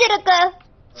தெரிஞ்சிருக்கு.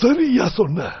 சரியா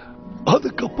சொன்ன.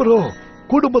 அதுக்கப்புறம்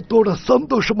குடும்பத்தோட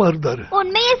சந்தோஷமா இருந்தாரு.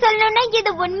 உண்மையை சொல்லணும்னா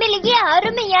இது உண்மையிலேயே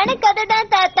அருமையான கதை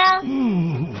தான் தாத்தா.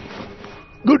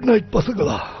 குட் நைட்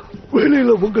பசங்களா.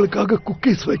 வெளியில உங்களுக்காக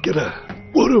குக்கீஸ் வைக்கிறேன்.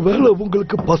 ஒருவேளை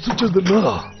உங்களுக்கு பசிச்சதுன்னா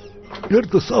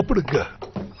எடுத்து சாப்பிடுங்க.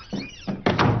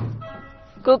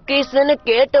 குக்கீஸ்னு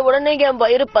கேட்ட உடனே என்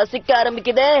வயிறு பசிக்க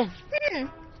ஆரம்பிக்குதே.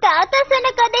 தாத்தா சொன்ன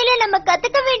கதையில நம்ம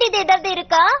கத்துக்க வேண்டியது ஏதாவது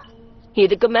இருக்கா?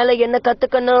 இதுக்கு மேல என்ன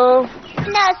கத்துக்கணும்?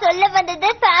 நான் சொல்ல வந்தது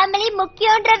ஃபேமிலி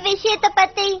முக்கியம்ன்ற விஷயத்தை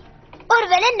பத்தி.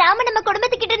 ஒருவேளை நாம நம்ம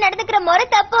குடும்பத்துக்கிட்ட நடந்துக்கிற முறை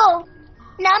தப்போ,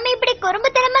 நாம இப்படி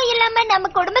குடும்பத்தனமா இல்லாம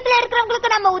நம்ம குடும்பத்துல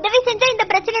இருக்கிறவங்களுக்கு நம்ம உதவி செஞ்சா இந்த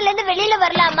பிரச்சனையில இருந்து வெளியில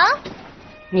வரலாமா?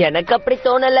 எனக்கு அப்படி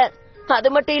தோணல. அது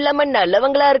மட்டும் இல்லாம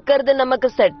நல்லவங்களா இருக்கிறது நமக்கு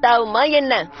செட் ஆகுமா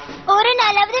என்ன? ஒரு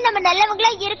நாளாவது நம்ம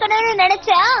நல்லவங்களா இருக்கணும்னு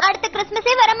நினைச்சா அடுத்த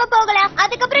கிறிஸ்துமஸே வராம போகலாம்.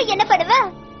 அதுக்கப்புறம் என்ன பண்ணுவ?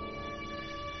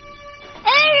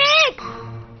 எரிக்,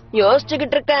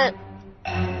 யோசிச்சுக்கிட்டு இருக்கேன்.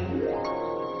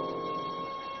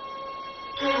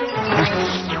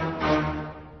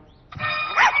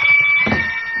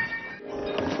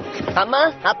 அம்மா,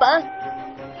 அப்பா,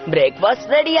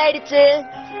 பிரேக்ஃபாஸ்ட் ரெடி ஆயிடுச்சு.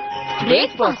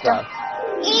 பிரேக்ஃபாஸ்டா?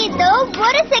 இதோ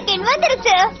ஒரு செகண்ட்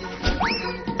வந்துருச்சு.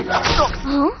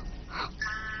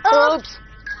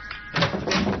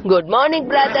 Good morning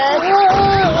brother.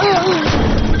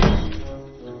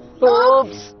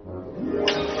 ஓப்ஸ்,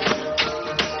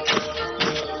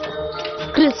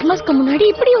 கிறிஸ்துமஸ்க்கு முன்னாடி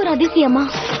இப்படி ஒரு அதிசயமா?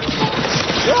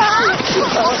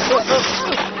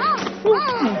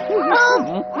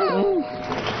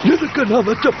 இதுக்கு நான்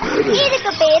வச்ச பேரு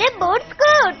இதுக்கு பேரு பூட்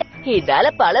ஸ்கூட். இதால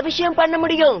பல விஷயம் பண்ண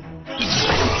முடியும்.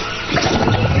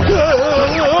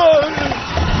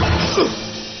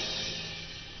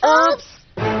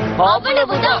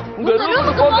 அவ்வளவுதான், உங்க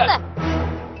ரூமுக்கு போங்க.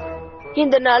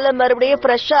 இந்த நாள மறுபடியும்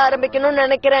ஃப்ரெஷ்ஷா ஆரம்பிக்கணும்னு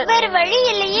நினைக்கிறேன். வேற வழி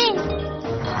இல்லையே.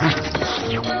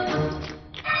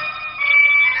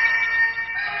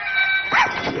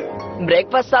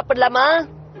 பிரேக்ஃபாஸ்ட் சாப்பிடலாமா?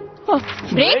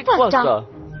 பிரேக்ஃபாஸ்டா?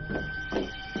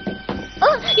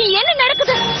 என்ன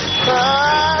நடக்குது?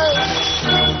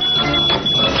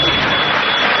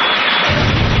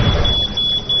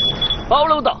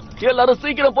 அவ்வளவுதான், எல்லாரும்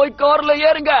சீக்கிரம் போய் கார்ல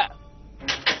ஏறுங்க.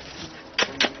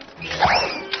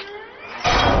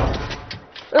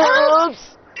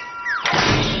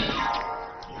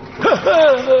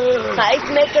 ஐஸ்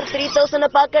மேக்கர் 3000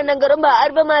 பார்க்க நாங்க ரொம்ப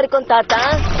ஆர்வமா இருக்கோம் தாத்தா.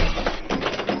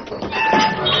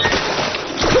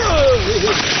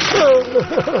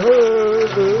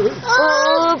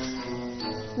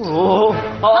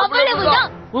 அவ்வளவுதான்,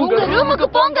 உங்க ரூமுக்கு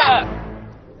போங்க.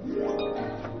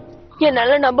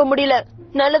 என்னால நம்ப முடியல.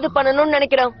 நல்லது பண்ணணும்னு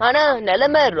நினைக்கிறோம், ஆனா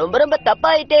நிலைமை ரொம்ப ரொம்ப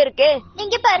தப்பாயிட்டே இருக்கே.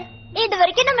 இங்க பாரு, இது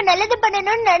வரைக்கும் நம்ம நல்லது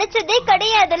பண்ணணும்னு நினைச்சதே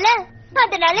கிடையாதுல்ல.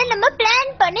 அதனால நம்ம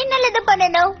பிளான் பண்ணி நல்லது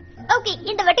பண்ணணும். ஓகே,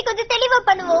 இந்த வாட்டி கொஞ்சம் தெளிவா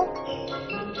பண்ணுவோம்.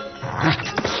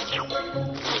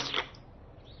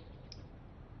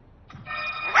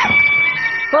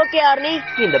 ஓகே ஆர்னி,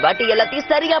 இந்த வாட்டி எல்லாத்தையும்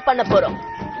சரியா பண்ண போறோம்.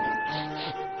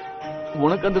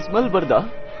 உனக்கு அந்த ஸ்மெல் வருதா?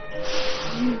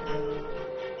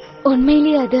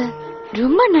 உண்மையிலேயே அது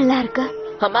ரொம்ப நல்லா இருக்கு.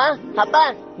 அம்மா, அப்பா,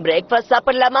 பிரேக்ஃபாஸ்ட்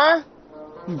சாப்பிடலாமா?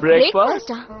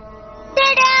 பிரேக்ஃபாஸ்ட்?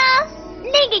 டடா!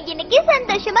 நீங்க இன்னைக்கு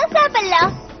சந்தோஷமா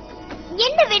சாப்பிடலாம்.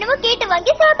 என்ன வேணுமோ கேட்டு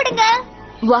வாங்கி சாப்பிடுங்க.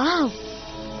 வாவ்,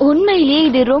 உண்மையிலேயே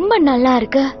இது ரொம்ப நல்லா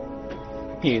இருக்கு.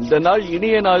 இந்த நாள்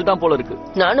இனிய நாள் தான் போல இருக்கு.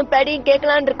 நானும் பேடியும்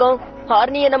கேட்கலான் இருக்கோம்.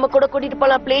 ஆர்னிய நம்ம கூட கூட்டிட்டு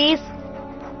போலாம் ப்ளீஸ்.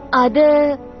 அது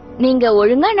நீங்க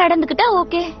ஒழுங்கா நடந்துக்கிட்டா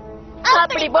ஓகே.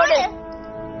 அப்படி போடு.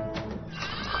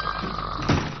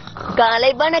 காலை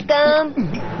வணக்கம்.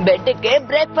 பெட்டுக்கு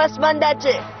பிரேக்ஃபாஸ்ட்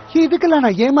வந்தாச்சு. இதுக்கெல்லாம்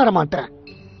நான் ஏமாற மாட்டேன்.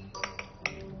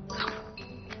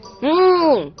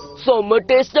 செம்ம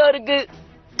டேஸ்டா இருக்கு.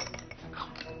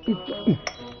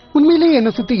 உண்மையிலேயே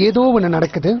என்ன சுத்தி ஏதோ ஒண்ணு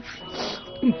நடக்குது.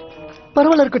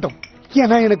 பரவாயில்ல, இருக்கட்டும்.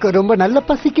 ஏன்னா எனக்கு ரொம்ப நல்ல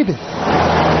பசிக்குது.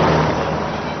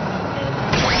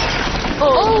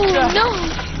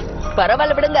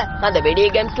 பரவாயில்ல விடுங்க, அந்த வீடியோ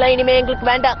கேம்ஸ்லாம் இனிமே எங்களுக்கு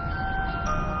வேண்டாம்.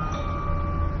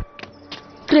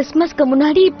 கிறிஸ்மஸ்க்கு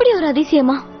முன்னாடி இப்படி ஒரு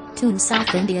அதிசயமா?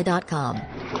 TuneSouthIndia.com.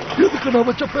 எதுக்கு நான்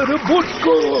வச்ச பேரு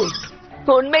போட்கோட்?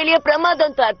 உண்மையிலேயே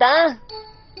பிரமாதம் தாத்தா.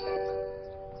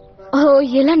 ஓ,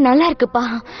 எல்லாம் நல்லா இருக்குப்பா.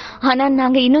 ஆனா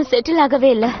நாங்க இன்னும் செட்டில் ஆகவே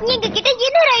இல்ல. நீங்க கிட்ட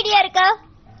இன்னொரு ஐடியா இருக்கா?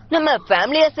 நம்ம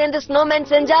ஃபேமிலியா சேர்ந்து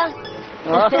ஸ்னோமேன் செஞ்சா?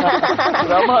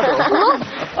 பிரமாதம்.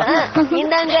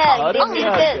 இந்தாங்க, இது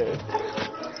இருக்கு.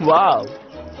 வாவ்.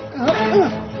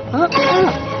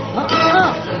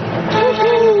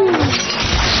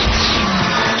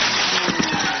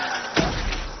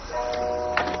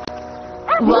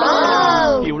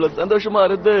 இவ்வளவு சந்தோஷமா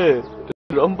இருந்து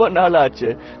ரொம்ப நாள் ஆச்சு.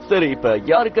 சரி, இப்ப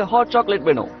யாருக்கு ஹாட் சாக்லேட்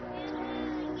வேணும்?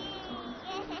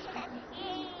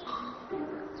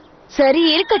 சரி,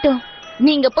 இருக்கட்டும்.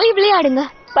 நீங்க போய் விளையாடுங்க.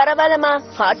 பரவாயில்லம்மா,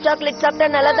 ஹாட் சாக்லேட் சாப்பிட்டா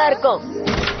நல்லாதான் இருக்கும்.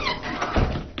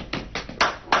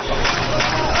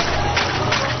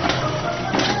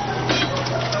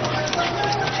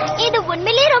 இது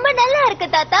உண்மையிலேயே ரொம்ப நல்லா இருக்கு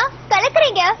தாத்தா.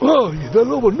 கலக்குறீங்க.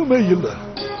 இதெல்லாம் ஒண்ணுமே இல்ல.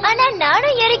 ஆனா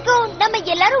நானும் எரிக்கும் நம்ம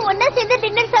எல்லாரும் ஒன்னா சேர்ந்து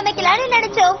டின்னர் சமைக்கலாம்னு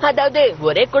நினைச்சோம். அதாவது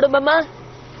ஒரே குடும்பமா?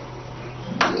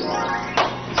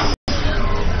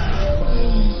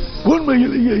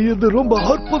 உண்மையிலேயே இது ரொம்ப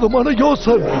அற்புதமான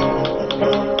யோசனை.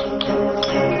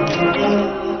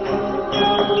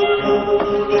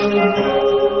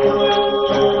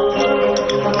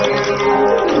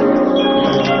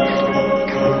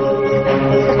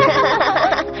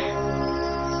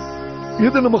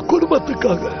 இது நம்ம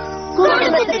குடும்பத்துக்காக.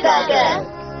 குடும்பத்துக்காக.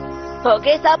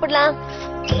 ஓகே, சாப்பிடலாம்.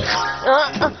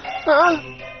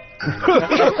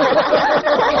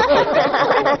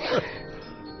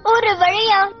 ஒரு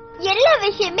வழியா எல்லா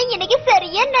விஷயமே இன்னைக்கு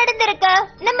சரியா நடந்திருக்கா?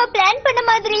 நம்ம பிளான் பண்ண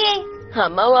மாதிரியே.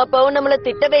 அம்மாவும் அப்பாவும் நம்மள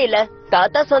திட்டவே இல்ல.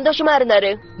 தாத்தா சந்தோஷமா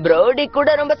இருந்தாரு. ப்ரோடி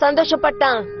கூட ரொம்ப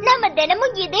சந்தோஷப்பட்டான். நம்ம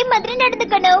தினமும் இதே மாதிரி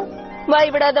நடந்துக்கணும்.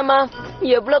 வாய் விடாதம்மா,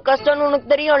 எவ்வளவு கஷ்டம்னு உனக்கு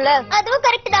தெரியும்ல. அதுவும்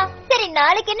கரெக்ட் தான். சரி,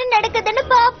 நாளைக்கு என்ன நடக்குதுன்னு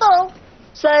பாப்போம்.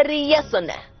 சரியா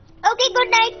சொன்ன. Okay,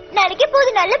 good night. நாளைக்கு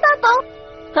புது நாள்ல பாப்போம்.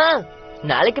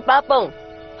 நாளைக்கு பாப்போம்.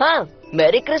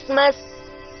 Merry Christmas.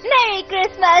 Merry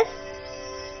Christmas.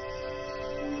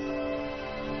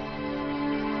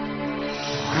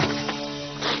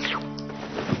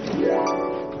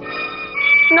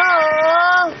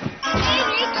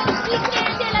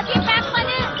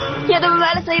 எதுவும்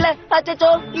வேலை செய்யல. அச்சச்சோ,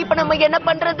 இப்ப நம்ம என்ன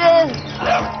பண்றது?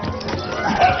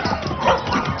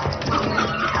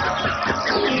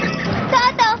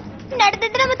 தாத்தா,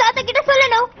 நடந்தது நம்ம தாத்தா கிட்ட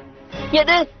சொல்லணும்.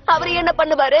 எது? அவரு என்ன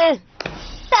பண்ணுவாரு?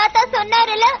 தாத்தா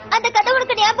சொன்னாருல, அந்த கதை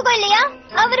உனக்கு ஞாபகம் இல்லையா?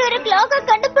 அவர் ஒரு கிளாக்க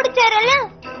கண்டுபிடிச்சாருல.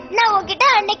 நான் உன்கிட்ட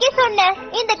அன்னைக்கே சொன்னேன்,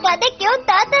 இந்த கதைக்கும்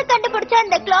தாத்தா கண்டுபிடிச்ச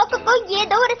அந்த கிளாக்குக்கும்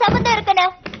ஏதோ ஒரு சம்பந்தம் இருக்குன்னு.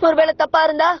 ஒருவேளை தப்பா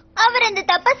இருந்தா அவர் அந்த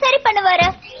தப்ப சரி பண்ணுவாரு.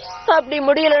 அப்படி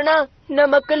முடியலன்னா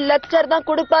நமக்கு லெக்சர் தான்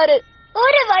கொடுப்பாரு.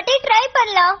 ஒரு வாட்டி ட்ரை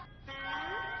பண்ணலாம்.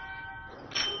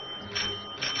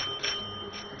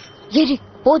 எரி,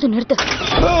 போது நிறுத்து.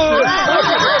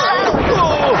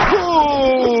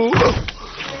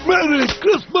 Merry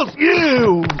Christmas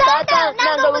eve. தாத்தா,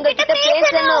 நாங்க உங்ககிட்ட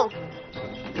பேசணும்.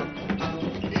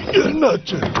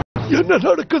 என்னாச்சு? என்ன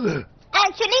நடக்குது?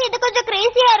 ஆக்சுவலி இது கொஞ்சம்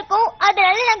கிரேசியா இருக்கும்.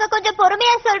 அதனால நாங்க கொஞ்சம்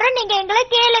பொறுமையா சொல்றோம், நீங்க எங்களை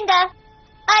கேளுங்க.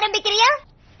 ஆரம்பிக்கிறியா?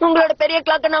 உங்களோட பெரிய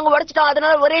கிளாக்க நாங்க உடைச்சிட்டோம்,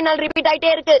 அதனால ஒரே நாள் ரிப்பீட் ஆயிட்டே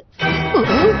இருக்கு.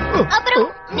 அப்புறம்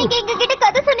நீங்க எங்க கிட்ட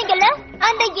கதை சொன்னீங்கல்ல,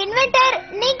 அந்த இன்வென்டர்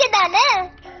நீங்க தானே?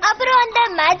 அப்புறம் அந்த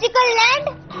மேஜிக்கல் லேண்ட்?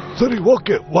 சரி,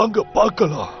 ஓகே, வாங்க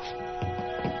பார்க்கலாம்.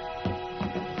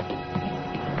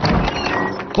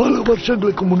 பல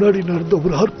வருஷங்களுக்கு முன்னாடி நடந்த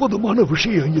ஒரு அற்புதமான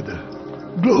விஷயம் இது.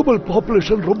 குளோபல்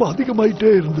பாப்புலேஷன் ரொம்ப அதிகமாயிட்டே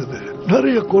இருந்தது.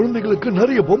 நிறைய குழந்தைகளுக்கு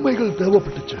நிறைய பொம்மைகள்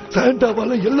தேவைப்பட்டுச்சு.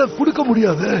 சாண்டாவால எல்லாம் கொடுக்க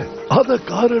முடியாது. அத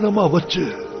காரணமா வச்சு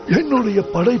என்னுடைய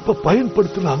படைப்பை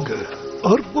பயன்படுத்தினாங்க.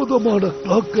 அற்புதமான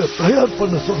கிளாக்க தயார்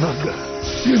பண்ண சொன்னாங்க.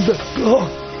 இந்த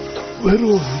கிளாக்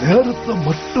வெறும் நேரத்தை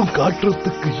மட்டும்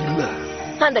காட்டுறதுக்கு இல்ல.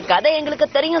 அந்த கதை எங்களுக்கு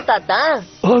தெரியும் தாத்தா.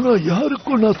 ஆனா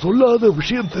யாருக்கும் நான் சொல்லாத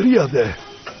விஷயம் தெரியாதே.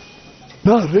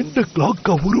 நான் 2 கிளாக்க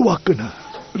உருவாக்குனேன்.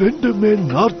 ரெண்டுமே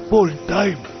நார்த் போல்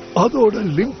டைம் அதோட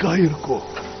லிங்க் ஆயிருக்கும்.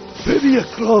 பெரிய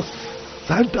கிளாக்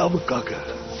சாண்டாவுக்காக,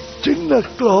 சின்ன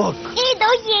கிளாக் இதோ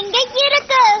எங்க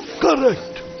இருக்கு.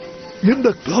 கரெக்ட். இந்த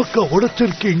கிளாக்க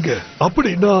உடைச்சிருக்கீங்க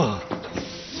அப்படின்னா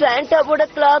சாண்டாவோட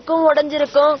கிளாக்கும்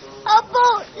உடைஞ்சிருக்கும். அப்போ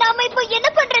நாம இப்போ என்ன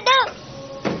பண்றது?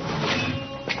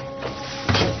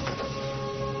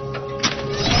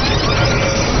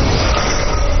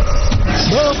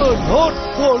 நாம நார்த்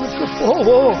போலுக்கு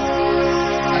போவோம்.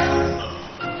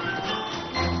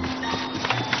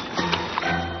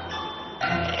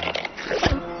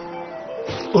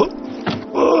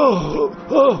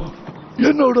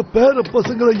 என்னோட பேர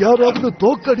பசங்களை யாராவது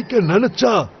தோக்கடிக்க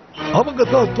நினைச்சா அவங்க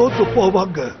தான் தோத்து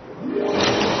போவாங்க.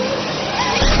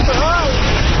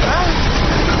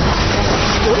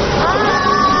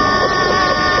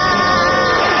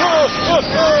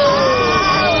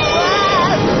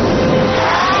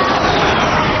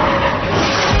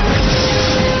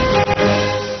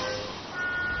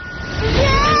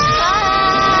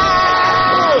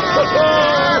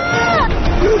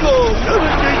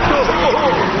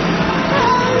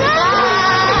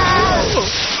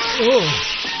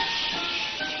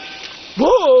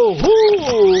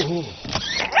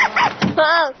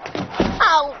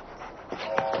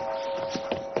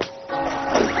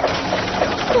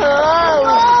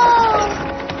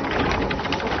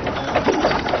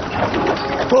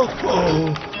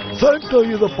 சாண்டா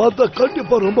இத பார்த்தா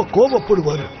கண்டிப்பா ரொம்ப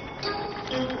கோபப்படுவாரு.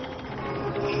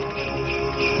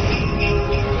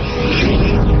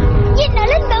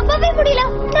 என்னால நம்பவே முடியல.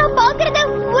 நான் பாக்குறது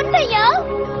உண்மையா?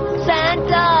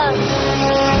 சாண்டா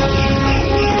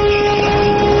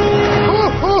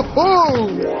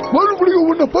மறுபடியும்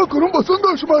உன்னை பார்க்க ரொம்ப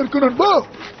சந்தோஷமா இருக்கு நண்பா.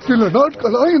 சில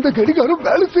நாட்களா இந்த கடிகாரம்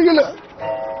வேலை செய்யல.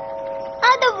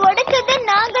 அத உடைச்சது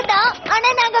நாங்க தான், ஆனா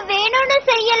நாங்க வேணும்னு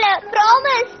செய்யல.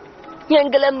 ப்ராமிஸ்.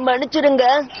 எங்களை மன்னிச்சிடுங்க.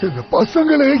 இந்த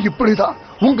பசங்களே இப்படிதான்.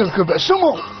 உங்களுக்கு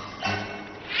விஷமோ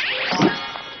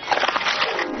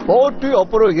போட்டு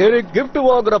அப்புறம் எரிக் கிஃப்ட்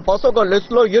வாங்குற பசங்க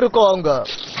லிஸ்ட்ல இருக்காங்க.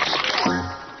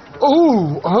 ஓ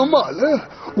ஆமால,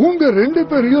 உங்க 2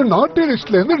 பேரையும் நாட்டி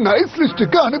லிஸ்ட்ல இருந்து நைஸ்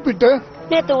லிஸ்டுக்கு அனுப்பிட்டேன்.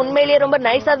 நேத்து உண்மையிலேயே ரொம்ப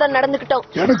நைஸா தான் நடந்துக்கிட்டோம்.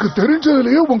 எனக்கு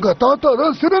தெரிஞ்சதுலயே உங்க தாத்தா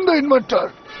தான் சிறந்த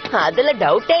இன்வென்டர். அதுல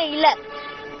டவுட்டே இல்ல.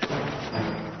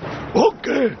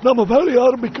 ஓகே, நம்ம வேலையை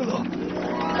ஆரம்பிக்கலாம்.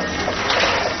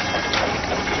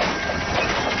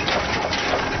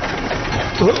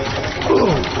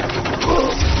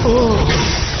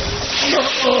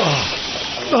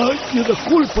 நான் இதை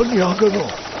கூல் பண்ணி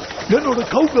ஆகணும். என்னோட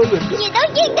கவுகள் இதோ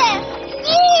இங்க.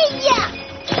 ஈயா.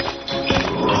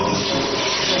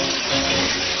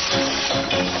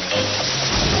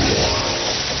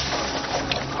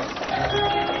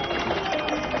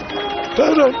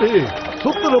 பேராண்டி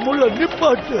சுந்தரமுள்ள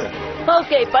நிப்பாட்டு.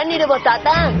 ஓகே, பண்ணிடுவோம்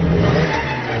தாத்தா.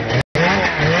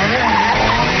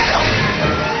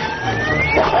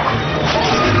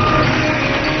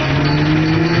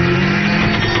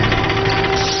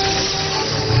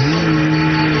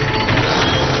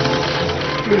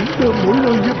 ரெண்டு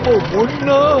முள்ளும் இப்போ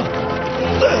ஒன்னா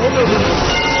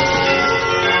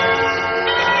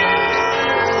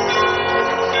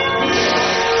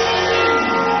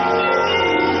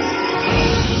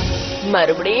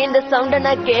மறுபடியும் இந்த சவுண்ட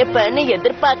நான் கேட்பேன்னு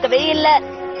எதிர்பார்க்கவே இல்ல.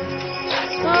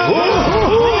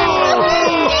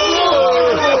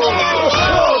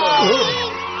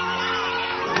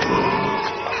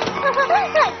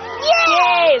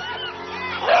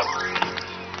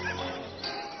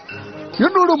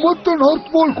 என்னோட மொத்த நார்த்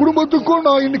போல் குடும்பத்துக்கும்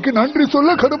நான் இன்னைக்கு நன்றி சொல்ல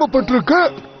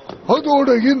கடமைப்பட்டிருக்கேன். அதோட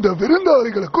இந்த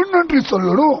விருந்தாளிகளுக்கும் நன்றி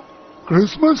சொல்லணும்.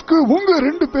 கிறிஸ்துமஸ்க்கு உங்க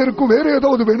 2 பேருக்கும் வேற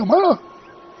ஏதாவது வேணுமா?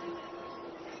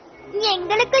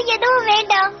 எங்களுக்கு எதுவும்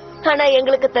வேண்டாம். ஆனா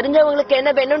எங்களுக்கு தெரிஞ்சவங்களுக்கு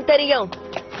என்ன வேணும்னு தெரியும்.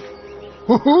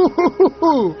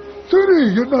 சரி,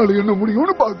 என்னால என்ன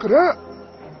முடியும்னு பாக்குறேன்.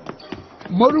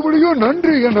 மறுபடியும்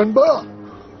நன்றி என் நண்பா.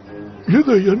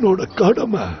 இது என்னோட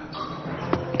கடமை.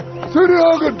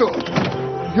 சரியாகட்டும்.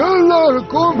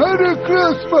 எல்லாருக்கும் மேரி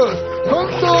கிறிஸ்மஸ்.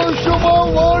 சந்தோஷமா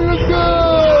வாழுங்க.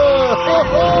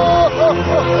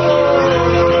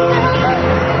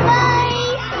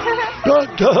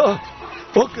 டாடா.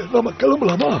 ஓகே, நம்ம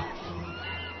கிளம்பலாமா?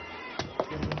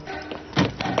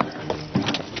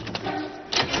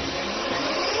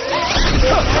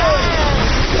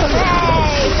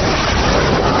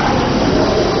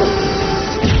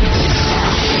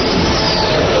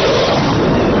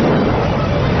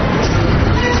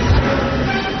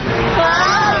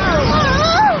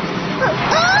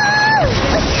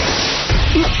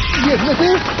 என்னது?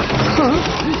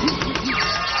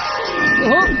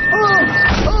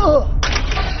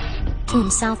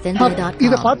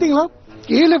 இத பாத்தீங்களா?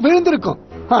 கீழே விழுந்திருக்கும்.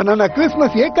 ஆனா நான்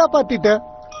கிறிஸ்துமஸ் காப்பாத்திட்டேன்.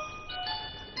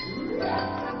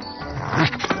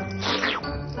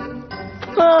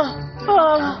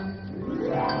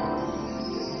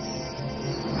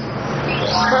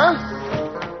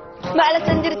 வேலை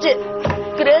செஞ்சிருச்சு.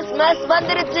 கிறிஸ்மஸ்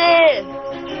வந்துருச்சு.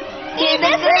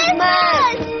 இது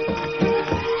கிறிஸ்மஸ்.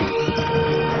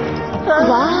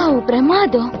 வாவ்,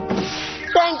 பிரமாதம்.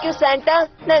 Thank you Santa.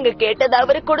 நாங்க கேட்டது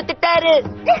அவரு கொடுத்துட்டாரு.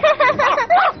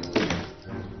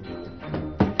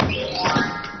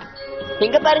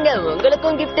 இங்க பாருங்க,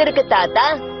 உங்களுக்கும் கிஃப்ட் இருக்கு தாத்தா.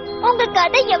 உங்க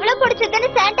கதை எவ்வளவு பிடிச்சதுன்னு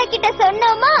சாண்டா கிட்ட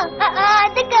சொன்னோமா?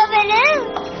 அதுக்கு அவரு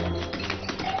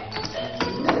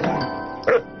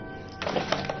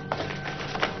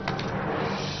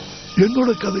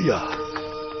என்னோட கதையா?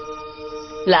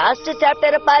 லாஸ்ட்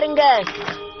சாப்டரை பாருங்க.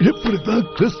 இப்படிதான்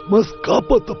கிறிஸ்துமஸ்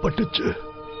காப்பாற்றப்பட்டுச்சு.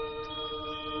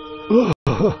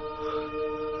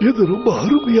 இது ரொம்ப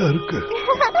அருமையா இருக்கு.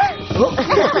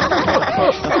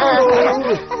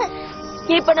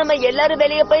 இப்ப நம்ம எல்லாரும்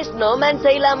வெளியே போய் ஸ்னோமேன்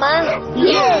செய்யலாமா?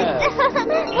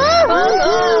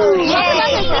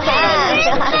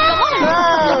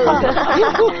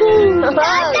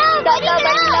 தாத்தா,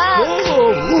 வரீங்களா?